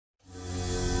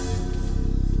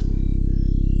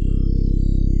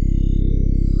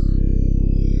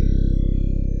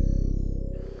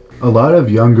A lot of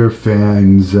younger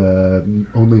fans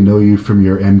only know you from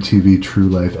your MTV True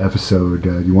Life episode.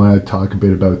 You want to talk a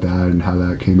bit about that and how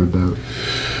that came about?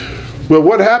 Well,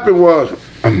 what happened was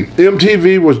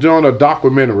MTV was doing a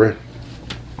documentary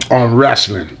on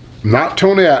wrestling, not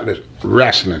Tony Atlas,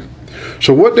 wrestling.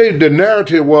 So what the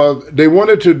narrative was, they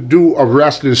wanted to do a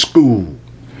wrestling school.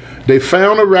 They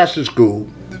found a wrestling school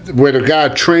where the guy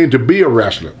trained to be a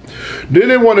wrestler. Then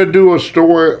they wanted to do a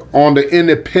story on the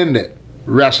independent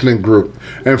wrestling group.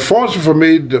 And fortunately for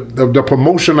me, the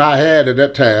promotion I had at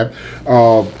that time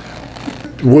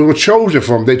was chosen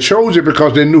from. They chose it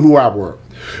because they knew who I were.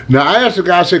 Now I asked the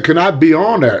guy, I said, can I be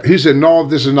on there? He said, no,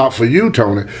 this is not for you,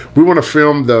 Tony. We want to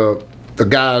film the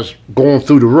guys going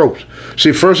through the ropes.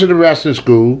 See, first in the wrestling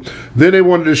school, then they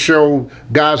wanted to show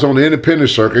guys on the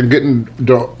independent circuit getting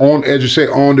the on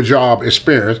the job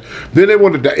experience. Then they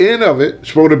wanted the end of it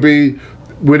supposed to be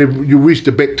when you reach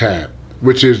the big time,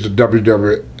 which is the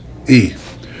WWE.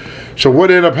 So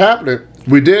what ended up happening,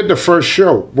 we did the first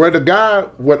show where the guy,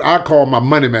 what I call my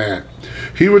money man,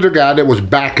 he was the guy that was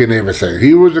backing everything.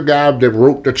 He was the guy that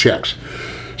wrote the checks.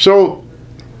 So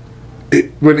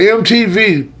when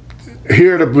MTV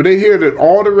when they hear that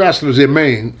all the wrestlers in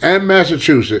Maine and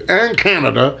Massachusetts and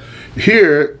Canada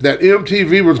hear that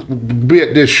MTV was be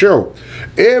at this show,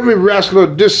 every wrestler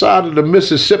this side of the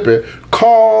Mississippi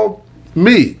called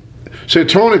me. Said,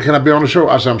 Tony, can I be on the show?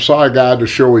 I said, I'm sorry, guy, the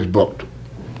show is booked.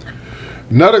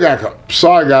 Another guy called,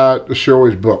 sorry, guy, the show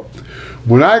is booked.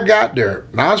 When I got there,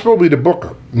 now I'm supposed to be the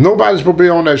booker. Nobody's supposed to be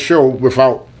on that show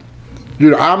without,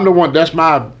 I'm the one, that's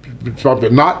my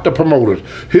something, not the promoters.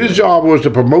 His job was to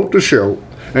promote the show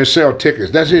and sell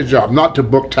tickets. That's his job, not to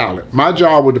book talent. My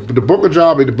job was the booker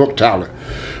job is to book talent.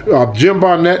 Jim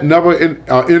Barnett never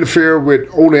interfered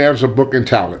with Ole Anderson booking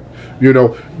talent.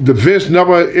 The Vince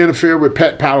never interfered with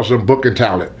Pat Patterson booking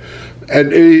talent.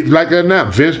 And like that now,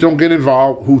 Vince don't get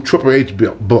involved who Triple H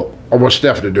book or what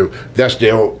Stephanie do. That's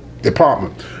their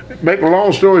department. Make a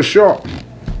long story short,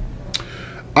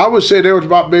 I would say there was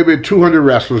about maybe 200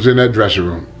 wrestlers in that dressing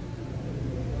room.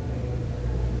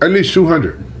 At least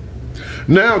 200.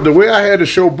 Now, the way I had the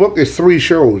show booked is 3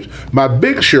 shows. My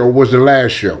big show was the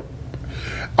last show.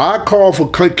 I called for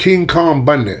King Kong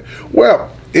Bundy. Well,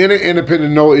 any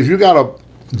independent know if you got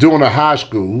doing a high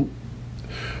school,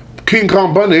 King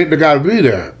Kong Bundy ain't the guy to be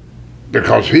there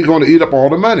because he's going to eat up all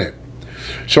the money.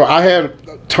 So I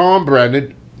had Tom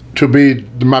Brandon to be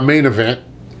my main event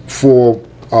for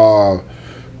the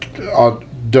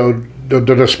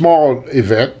small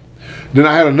event. Then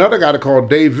I had another guy called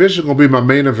Dave Vicious going to be my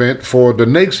main event for the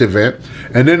next event.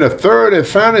 And then the third and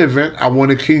final event, I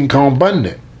wanted King Kong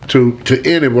Bundy to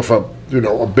end it with a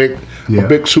big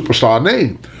superstar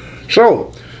name.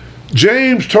 So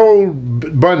James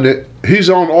told Bundy he's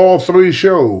on all 3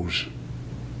 shows.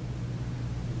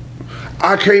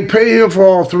 I can't pay him for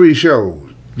all 3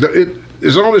 shows.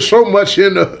 There's only so much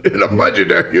in the budget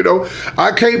there,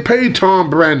 I can't pay Tom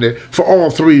Brandon for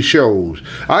all 3 shows.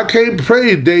 I can't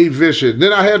pay Dave Vicious.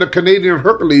 Then I had a Canadian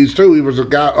Hercules too. He was a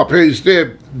guy up here, he's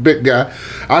still big guy.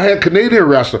 I had Canadian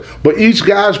wrestler, but each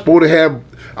guy's supposed to have,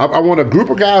 I want a group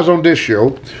of guys on this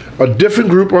show, a different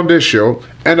group on this show,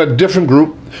 and a different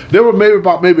group. There were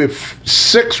maybe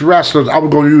 6 wrestlers I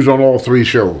was going to use on all 3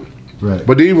 shows. Right.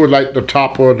 But these were like the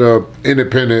top of the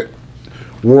independent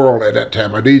world at that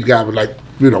time. And these guys were like,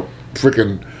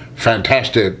 freaking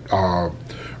fantastic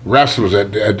wrestlers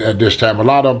at this time. A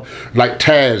lot of them, like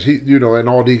Taz, and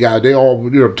all these guys, they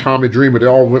all, Tommy Dreamer, they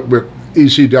all went with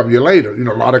ECW later.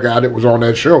 A lot of guys that was on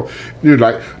that show,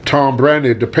 like Tom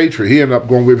Brandon, the Patriot, he ended up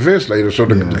going with Vince later. So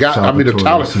the guy, the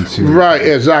talent, right,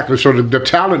 exactly. So the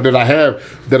talent that I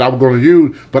have that I was going to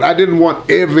use, but I didn't want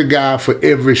every guy for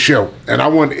every show, and I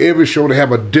want every show to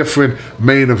have a different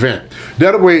main event.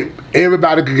 That way,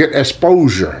 everybody could get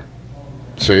exposure.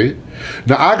 See,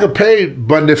 now I could pay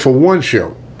Bundy for 1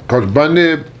 show because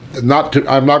Bundy,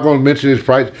 I'm not going to mention his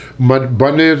price. But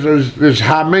Bundy is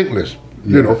high maintenance.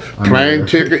 Plane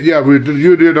ticket. Yeah,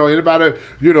 anybody.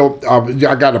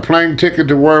 I got a plane ticket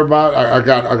to worry about. I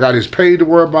got his pay to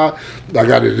worry about. I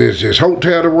got his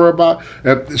hotel to worry about.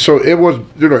 And so it was,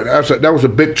 that was a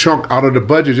big chunk out of the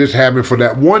budget just having for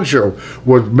that 1 show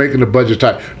was making the budget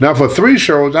tight. Now for 3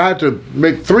 shows, I had to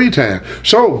make 3 times.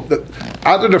 So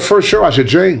after the first show, I said,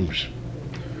 James,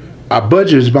 our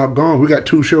budget is about gone. We got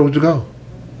 2 shows to go.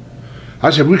 I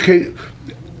said, we can't.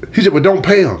 He said, well, don't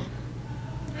pay them.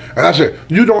 And I said,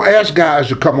 you don't ask guys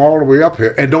to come all the way up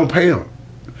here and don't pay them.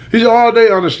 He said, oh, they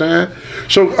understand.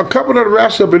 So a couple of the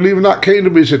wrestlers, believe it or not, came to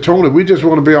me and said, Tony, we just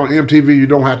want to be on MTV. You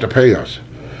don't have to pay us.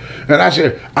 And I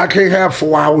said, I can't have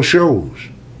 4-hour shows.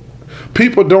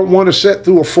 People don't want to sit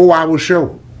through a 4-hour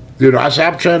show. You know, I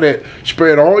said, I'm trying to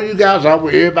spread all you guys out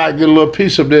where everybody get a little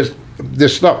piece of this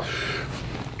stuff.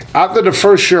 After the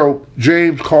first show,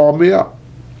 James called me up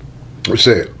and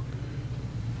said,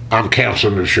 I'm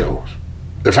canceling the shows.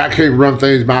 If I can't run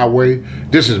things my way,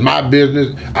 this is my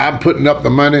business. I'm putting up the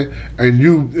money, and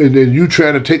then you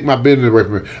trying to take my business away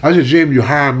from me. I said, Jim, you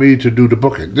hired me to do the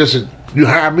booking. You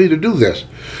hired me to do this.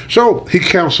 So he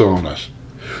canceled on us.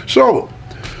 So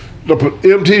the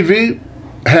MTV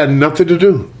had nothing to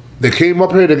do. They came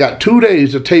up here. They got 2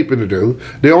 days of taping to do.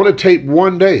 They only taped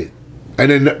 1 day. And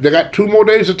then they got 2 more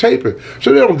days of taping.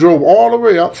 So they drove all the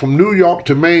way up from New York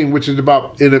to Maine, which is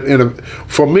about,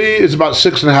 for me, it's about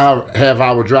 6.5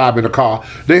 hour drive in a car.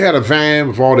 They had a van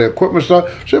with all the equipment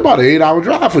stuff. So about an 8-hour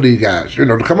drive for these guys, you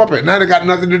know, to come up here. Now they got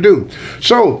nothing to do.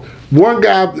 So one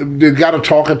guy, they got to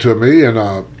talking to me, and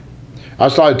I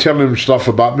started telling him stuff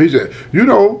about me. He said, you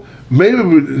know,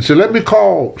 maybe, so let me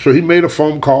call. So he made a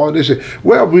phone call, and they said,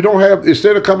 well, we don't have,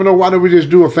 instead of coming over, why don't we just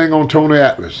do a thing on Tony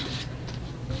Atlas?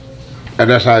 And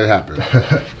that's how it happened.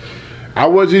 I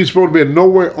wasn't even supposed to be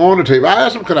nowhere on the tape. I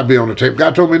asked him, could I be on the tape?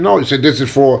 God told me no. He said, this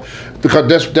is for, because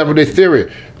that's definitely their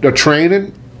theory. The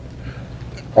training,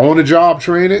 on the job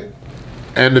training,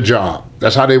 and the job.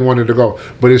 That's how they wanted to go.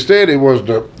 But instead, it was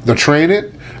the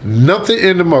training, nothing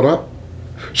in the middle.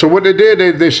 So what they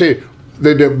did, they said,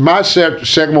 my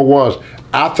segment was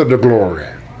after the glory.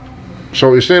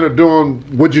 So instead of doing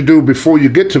what you do before you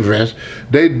get to Vince,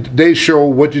 they show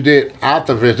what you did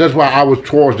after Vince. That's why I was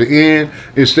towards the end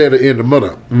instead of in the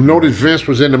middle. You notice Vince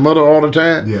was in the middle all the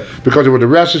time? Yeah. Because it was the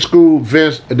rest of school,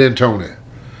 Vince, and then Tony.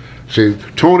 See,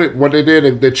 Tony, what they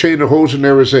did, they changed the whole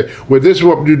scenario and said, well, this is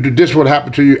what you do, this is what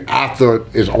happened to you after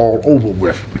it's all over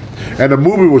with. And a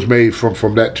movie was made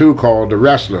from that too called The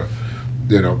Wrestler.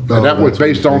 You know, and that was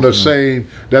based on that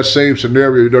same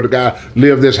scenario. You know, the guy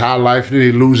lived this high life, and then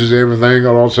he loses everything, and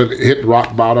all of a sudden hit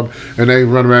rock bottom, and they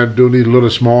run around doing these little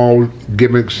small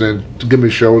gimmicks and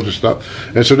gimmick shows and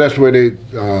stuff. And so that's where they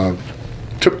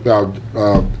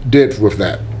did with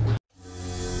that.